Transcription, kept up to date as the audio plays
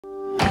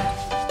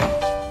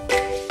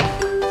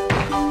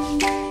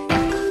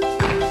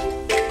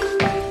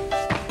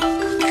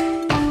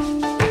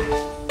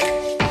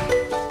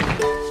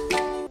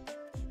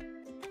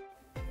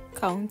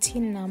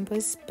counting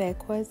numbers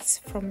backwards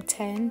from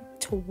 10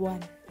 to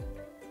 1.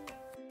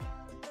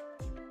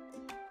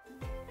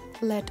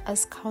 Let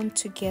us count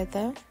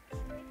together.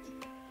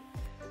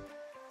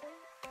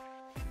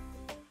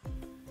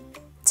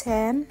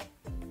 10,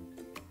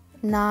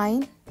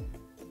 9,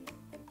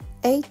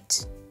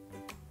 8,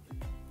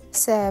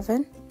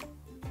 7,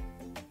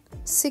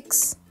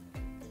 6,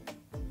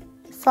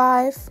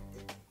 5,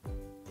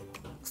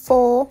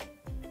 4,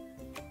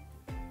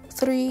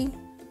 3,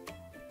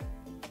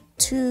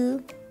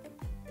 2,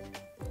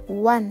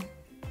 1.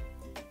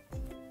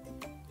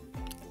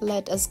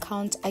 Let us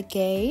count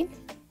again.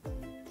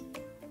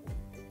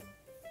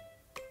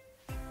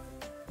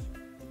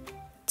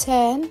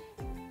 10,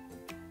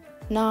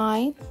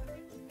 9,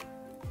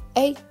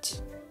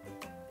 8,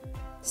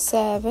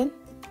 7,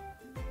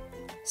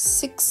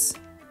 6,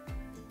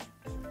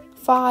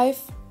 5,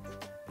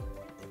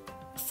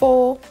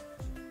 4,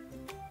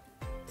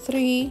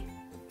 3,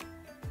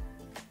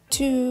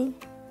 2,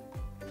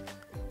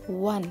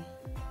 1.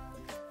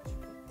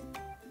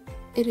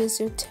 It is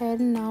your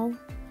turn now.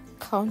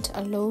 Count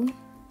alone.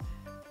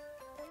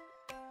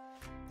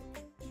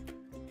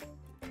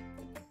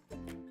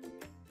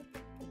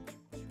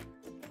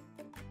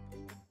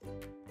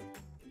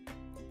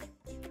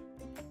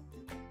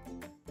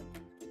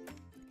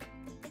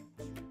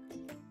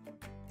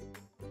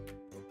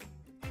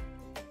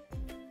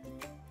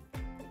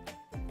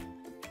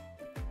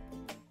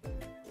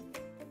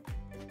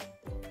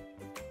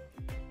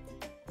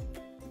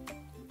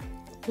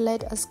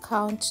 Let us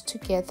count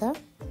together.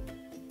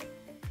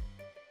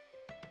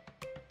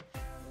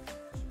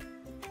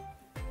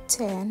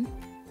 10,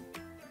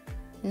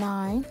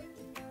 9,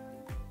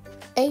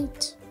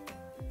 8,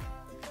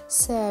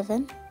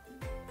 7,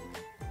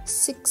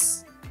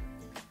 6,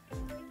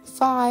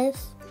 5,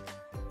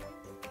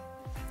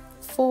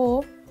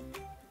 4,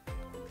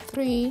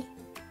 3,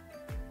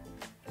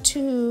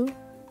 2,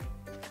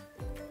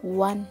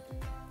 1.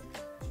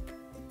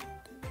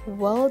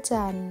 Well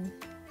done.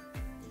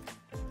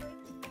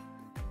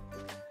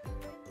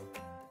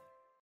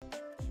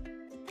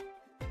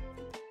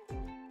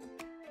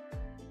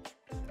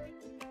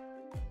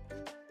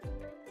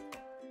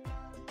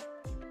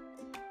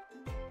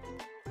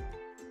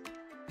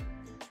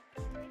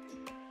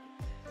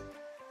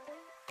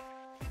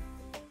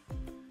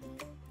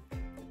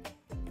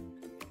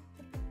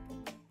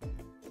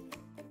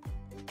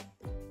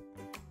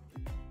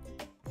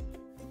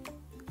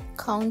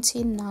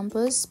 Counting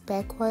numbers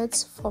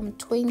backwards from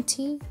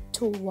 20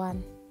 to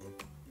 1.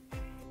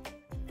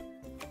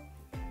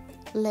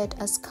 Let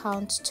us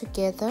count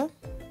together.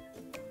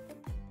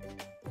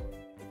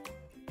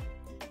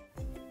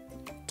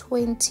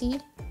 20,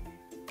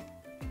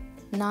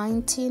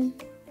 19,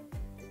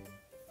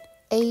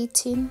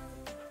 18,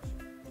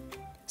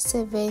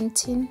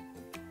 17,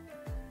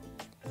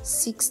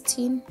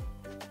 16,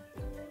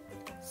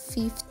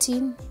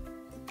 15,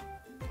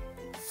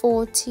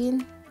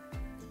 14,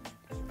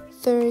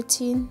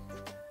 13,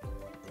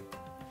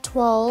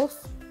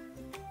 12,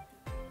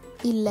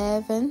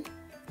 11,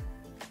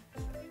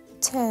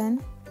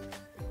 10,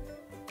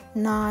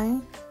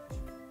 9,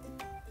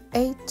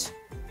 8,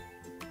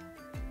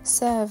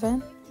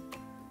 7,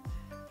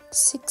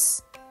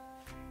 6,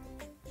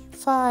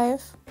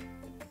 5,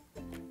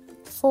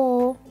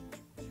 4,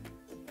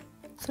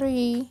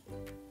 3,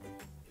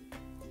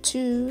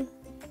 2,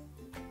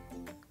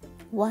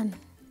 1.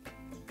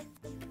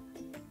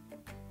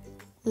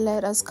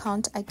 Let us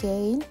count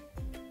again.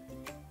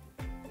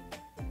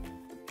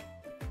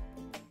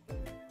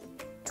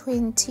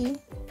 20,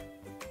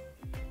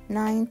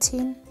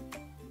 19,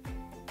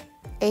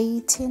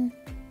 18,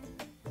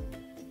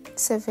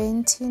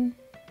 17,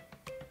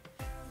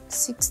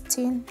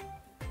 16,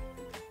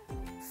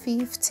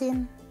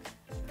 15,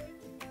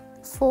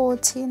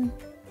 14,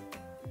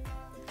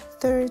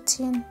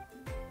 13,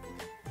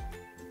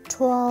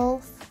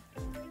 12,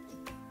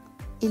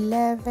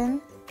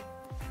 11,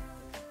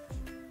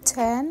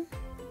 10,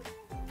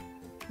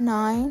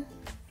 9,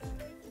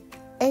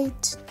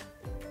 8,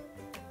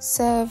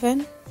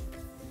 7,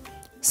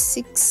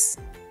 6,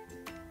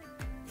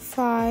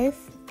 5,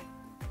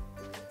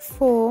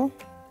 4,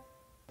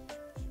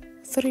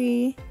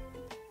 3,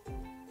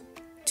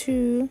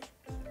 2,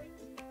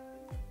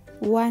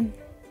 1.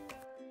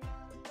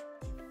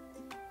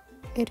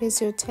 It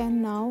is your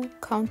turn now.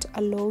 Count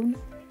alone.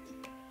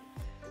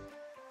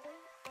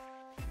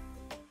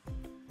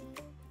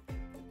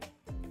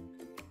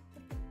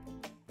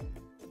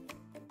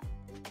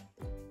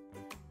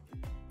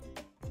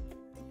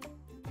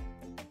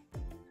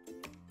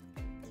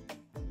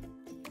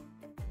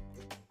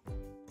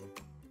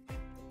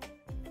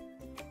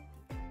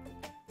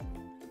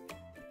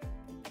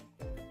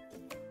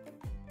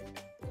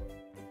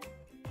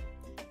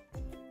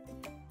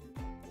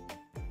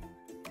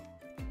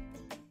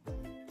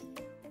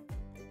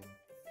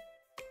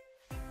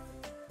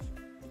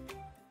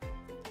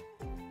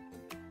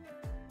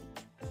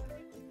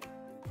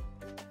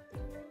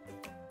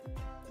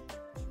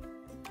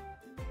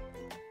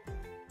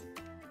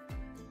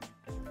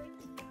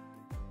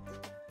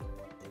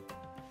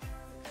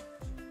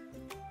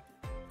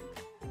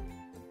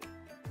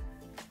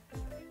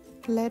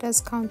 Let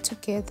us count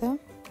together.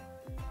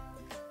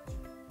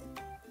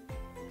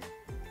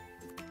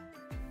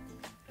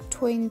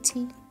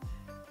 20,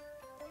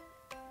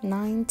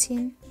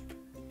 19,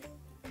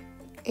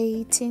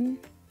 18,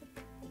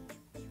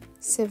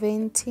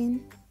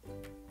 17,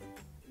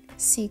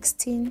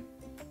 16,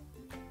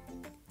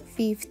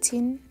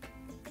 15,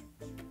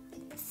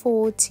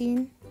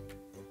 14,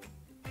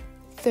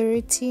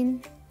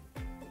 13,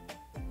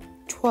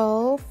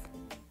 12,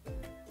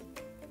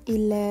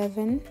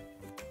 11,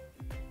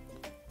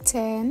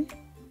 10,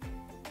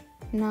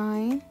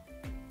 9,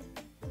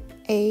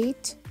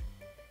 8,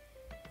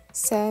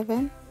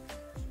 7,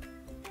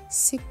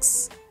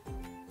 6,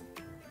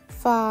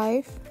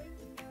 5,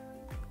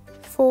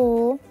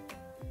 4,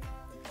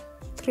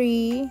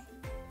 3,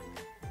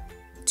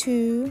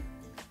 2,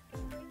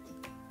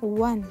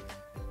 1.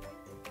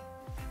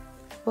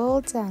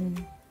 Well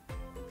done.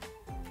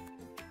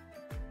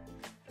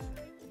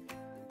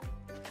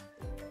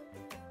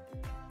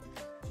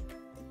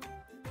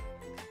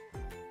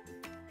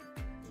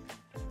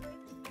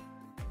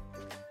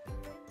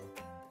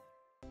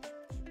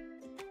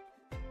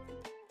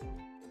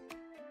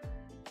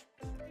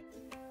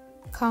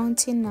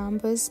 Counting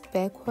numbers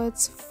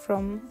backwards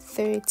from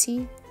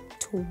 30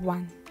 to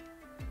 1.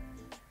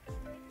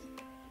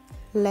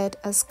 Let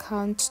us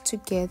count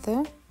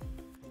together.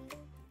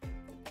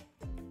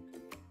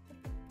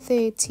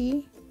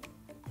 30,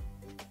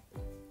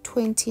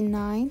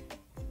 29,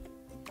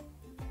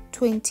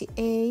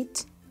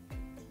 28,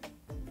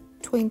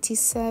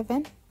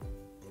 27,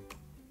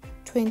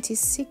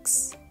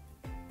 26,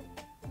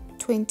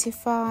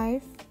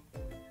 25,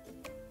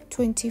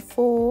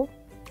 24,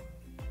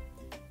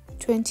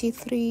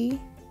 23,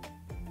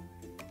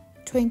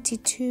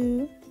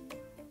 22,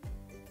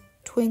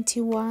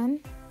 21,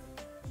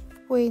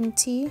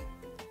 20,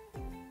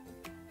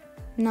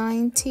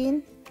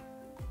 19,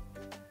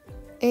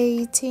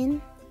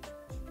 18,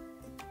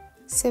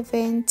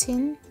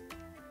 17,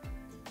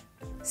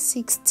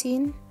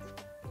 16,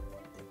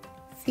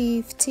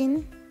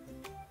 15,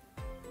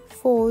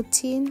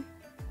 14,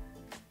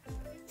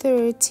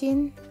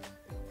 13,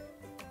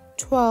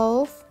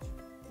 12,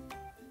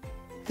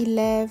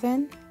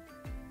 11,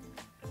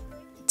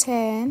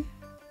 10,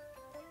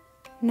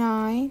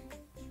 9,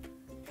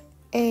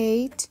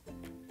 8,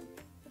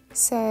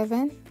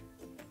 7,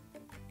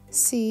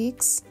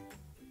 6,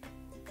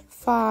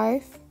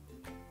 5,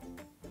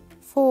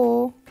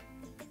 4,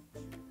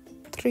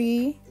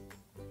 3,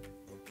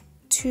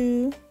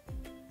 2,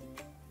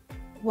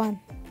 1.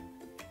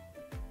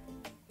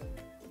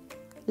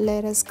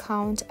 Let us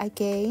count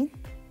again.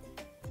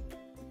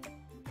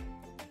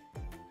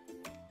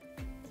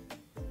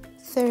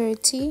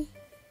 30,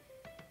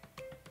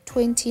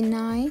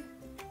 29,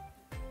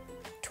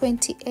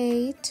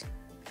 28,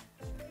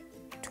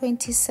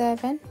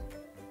 27,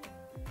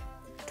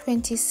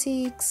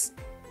 26,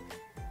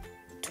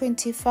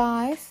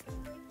 25,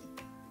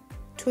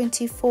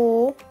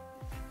 24,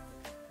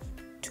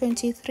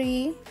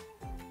 23,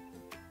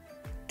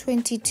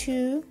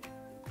 22,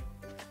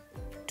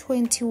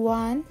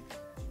 21,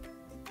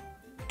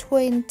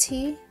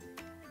 20,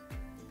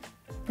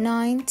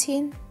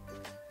 19,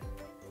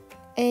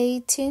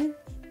 18,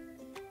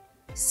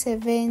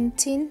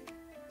 17,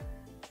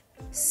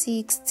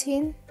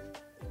 16,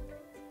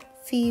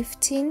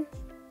 15,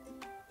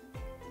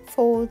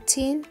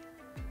 14,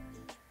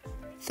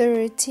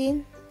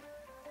 13,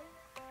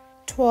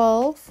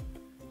 12,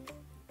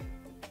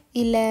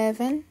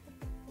 11,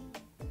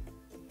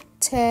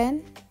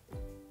 10,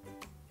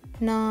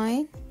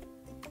 9,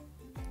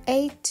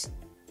 8,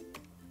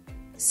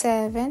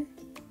 7,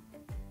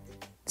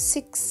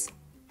 6,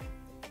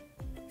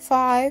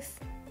 5,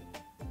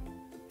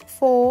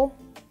 4,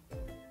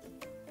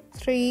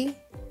 3,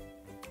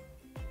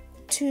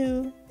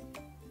 2,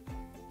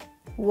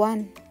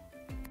 1.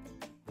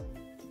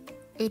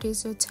 It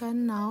is your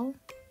turn now.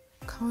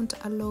 Count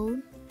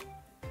alone.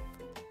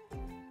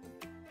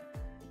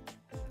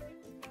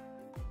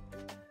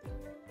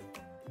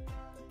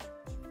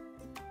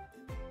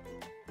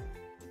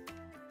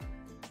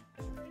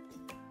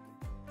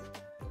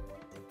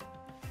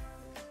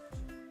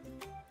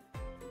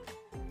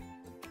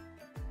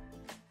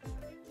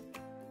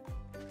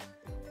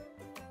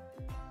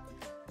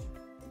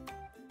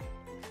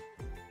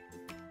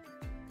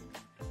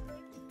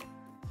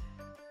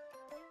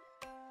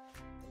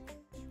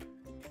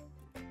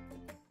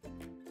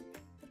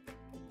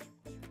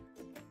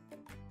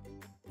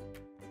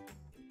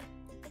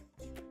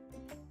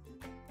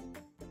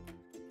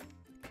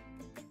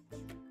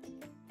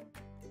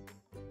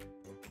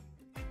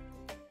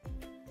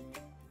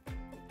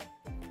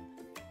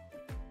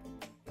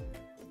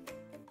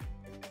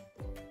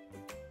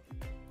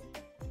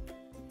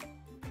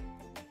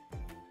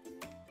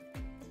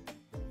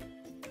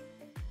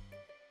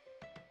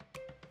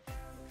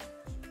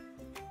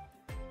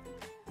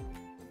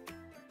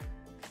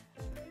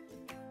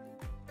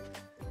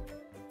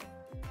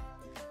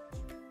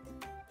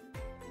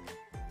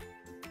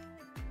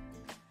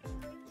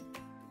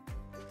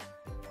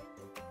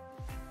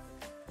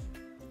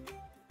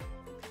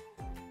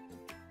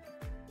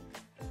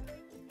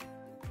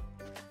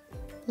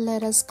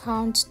 Let us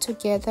count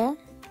together.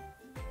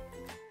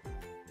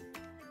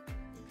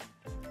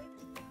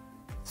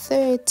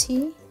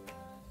 30,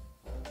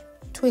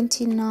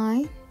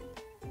 29,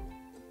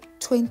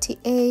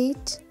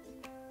 28,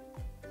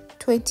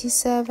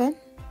 27,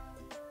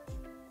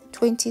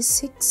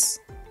 26,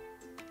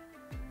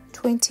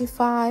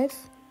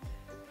 25,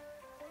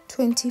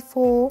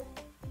 24,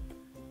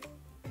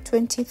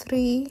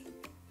 23,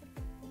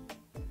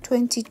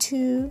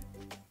 22,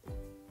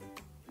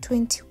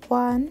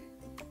 21,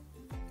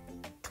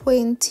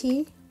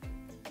 20,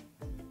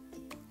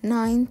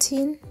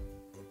 19,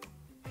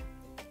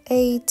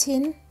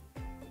 18,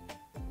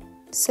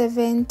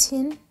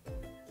 17,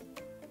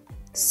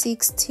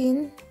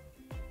 16,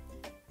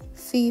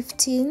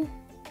 15,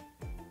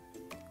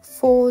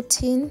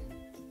 14,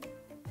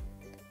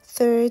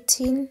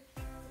 13,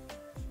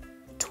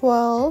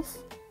 12,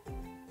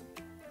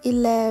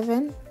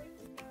 11,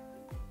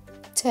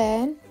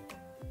 10,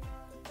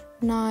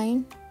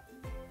 9,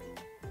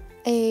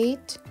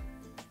 8,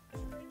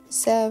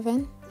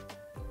 7,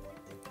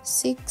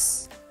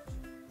 6,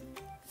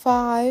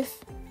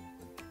 5,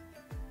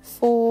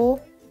 4,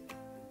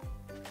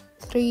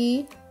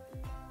 3,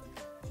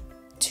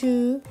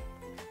 2,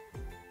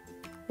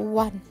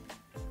 1.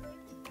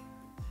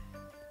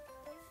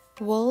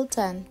 Well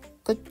done.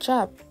 Good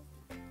job.